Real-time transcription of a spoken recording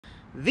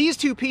These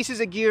two pieces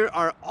of gear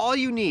are all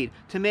you need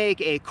to make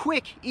a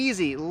quick,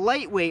 easy,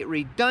 lightweight,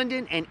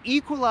 redundant, and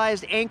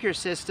equalized anchor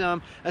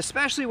system,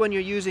 especially when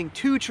you're using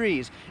two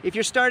trees. If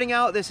you're starting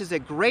out, this is a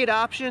great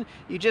option.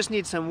 You just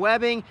need some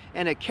webbing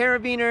and a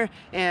carabiner,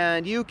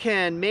 and you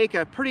can make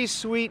a pretty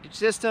sweet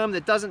system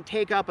that doesn't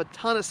take up a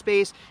ton of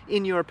space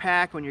in your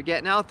pack when you're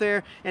getting out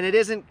there, and it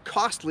isn't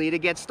costly to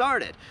get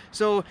started.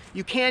 So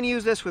you can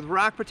use this with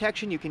rock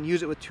protection. You can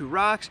use it with two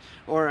rocks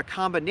or a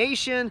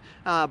combination,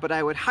 but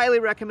I would highly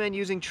recommend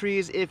using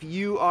trees if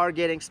you are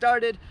getting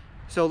started.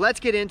 So let's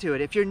get into it.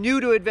 If you're new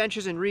to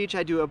Adventures in Reach,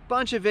 I do a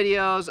bunch of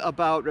videos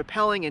about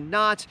rappelling and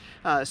knots,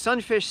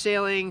 sunfish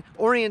sailing,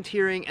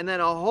 orienteering, and then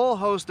a whole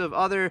host of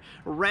other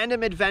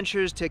random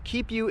adventures to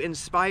keep you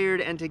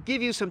inspired and to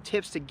give you some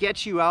tips to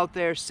get you out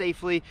there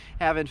safely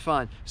having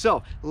fun.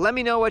 So let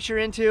me know what you're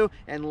into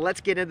and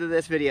let's get into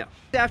this video.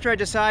 After I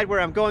decide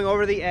where I'm going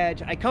over the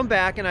edge, I come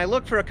back and I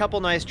look for a couple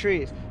nice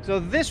trees. So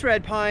this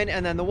red pine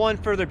and then the one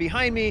further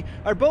behind me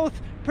are both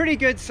pretty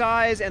good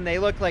size, and they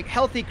look like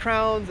healthy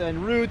crowns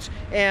and roots,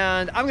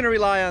 and I'm gonna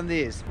rely on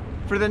these.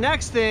 For the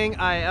next thing,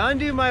 I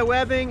undo my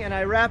webbing and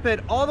I wrap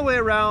it all the way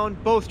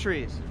around both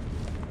trees.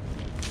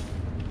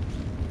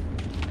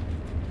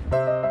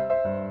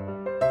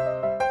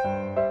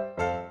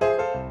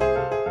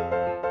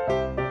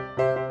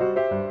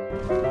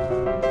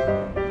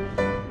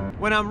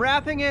 When I'm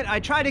wrapping it, I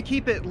try to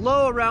keep it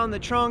low around the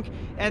trunk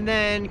and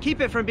then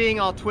keep it from being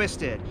all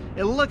twisted.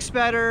 It looks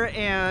better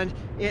and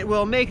it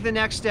will make the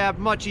next step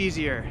much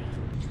easier.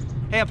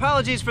 Hey,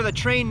 apologies for the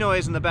train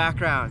noise in the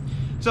background.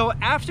 So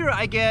after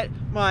I get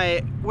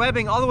my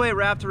webbing all the way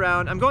wrapped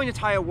around, I'm going to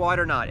tie a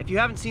water knot. If you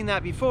haven't seen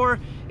that before,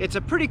 it's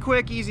a pretty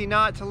quick, easy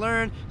knot to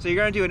learn. So you're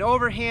going to do an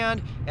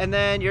overhand, and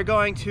then you're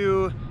going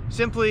to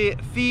simply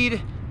feed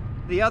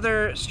the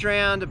other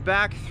strand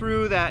back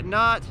through that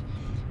knot.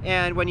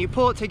 And when you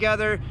pull it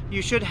together,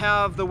 you should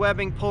have the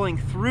webbing pulling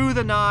through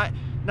the knot,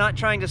 not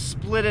trying to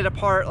split it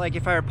apart like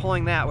if I were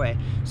pulling that way.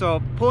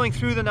 So pulling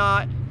through the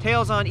knot,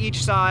 tails on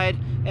each side,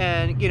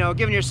 and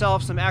giving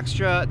yourself some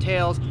extra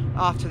tails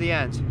off to the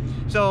ends.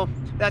 So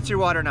that's your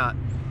water knot.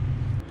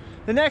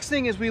 The next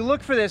thing is we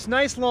look for this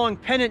nice long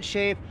pennant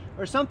shape,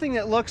 or something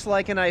that looks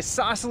like an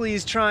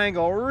isosceles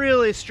triangle,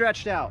 really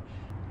stretched out.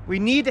 We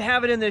need to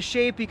have it in this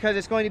shape because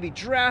it's going to be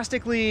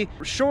drastically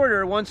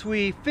shorter once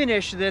we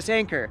finish this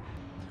anchor.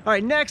 All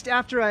right, next,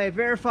 after I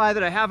verify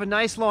that I have a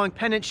nice long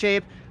pennant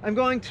shape, I'm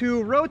going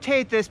to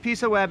rotate this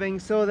piece of webbing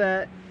so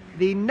that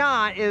the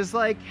knot is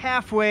like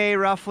halfway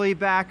roughly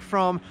back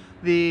from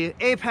the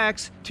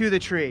apex to the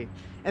tree.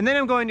 And then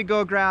I'm going to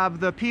go grab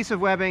the piece of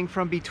webbing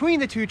from between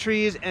the two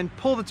trees and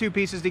pull the two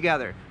pieces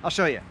together. I'll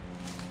show you.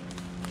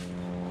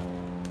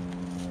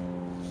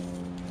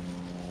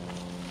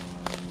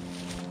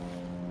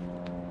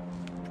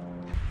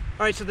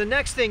 All right, so the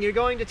next thing, you're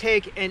going to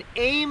take and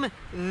aim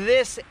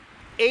this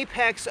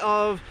apex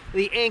of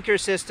the anchor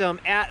system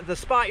at the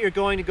spot you're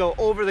going to go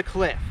over the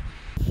cliff.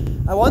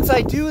 Now, once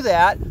I do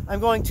that, I'm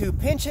going to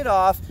pinch it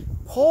off,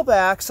 pull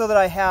back so that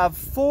I have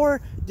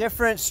 4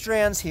 different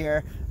strands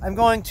here. I'm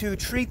going to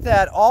treat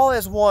that all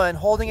as one,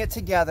 holding it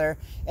together,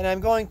 and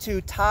I'm going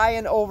to tie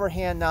an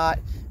overhand knot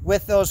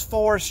with those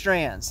 4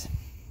 strands.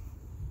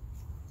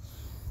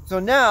 So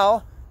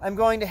now I'm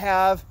going to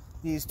have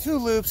these 2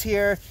 loops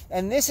here,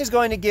 and this is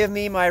going to give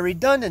me my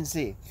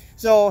redundancy.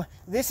 So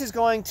this is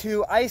going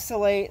to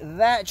isolate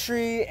that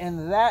tree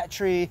and that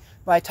tree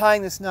by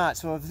tying this knot.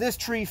 So if this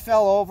tree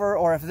fell over,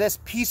 or if this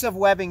piece of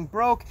webbing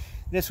broke,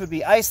 this would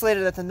be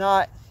isolated at the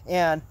knot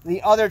and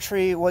the other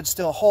tree would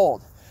still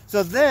hold.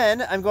 So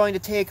then I'm going to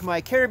take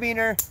my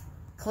carabiner,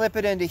 clip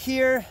it into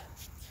here,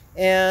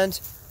 and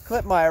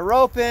clip my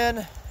rope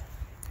in.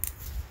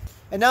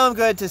 And now I'm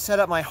good to set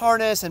up my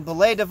harness and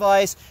belay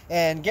device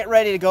and get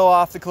ready to go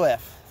off the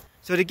cliff.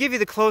 So to give you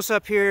the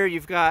close-up here,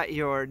 you've got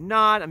your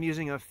knot. I'm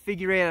using a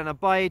figure 8 on a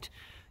bite.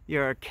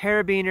 Your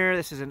carabiner,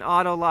 this is an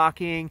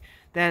auto-locking.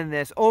 Then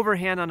this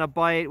overhand on a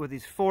bite with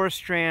these 4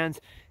 strands.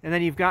 And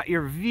then you've got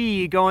your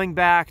V going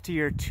back to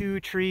your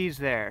 2 trees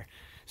there.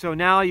 So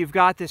now you've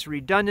got this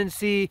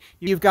redundancy.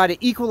 You've got it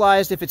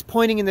equalized if it's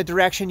pointing in the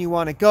direction you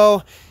want to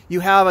go. You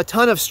have a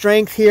ton of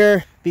strength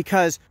here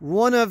because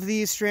one of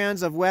these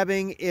strands of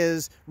webbing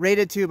is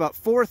rated to about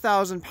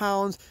 4,000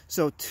 pounds.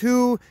 So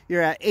 2,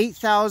 you're at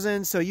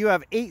 8,000. So you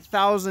have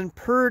 8,000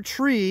 per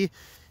tree.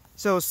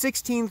 So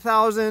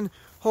 16,000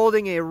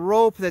 holding a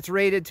rope that's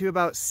rated to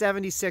about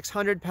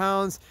 7,600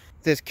 pounds.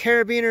 This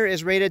carabiner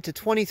is rated to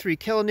 23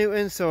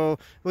 kilonewtons, so I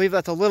believe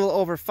that's a little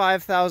over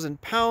 5,000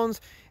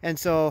 pounds. And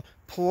so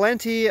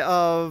plenty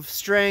of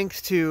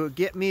strength to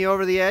get me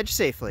over the edge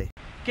safely.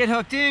 Get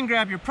hooked in,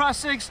 grab your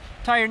Prusiks,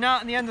 tie your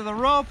knot in the end of the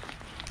rope,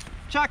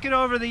 chuck it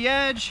over the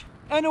edge,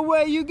 and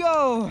away you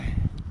go.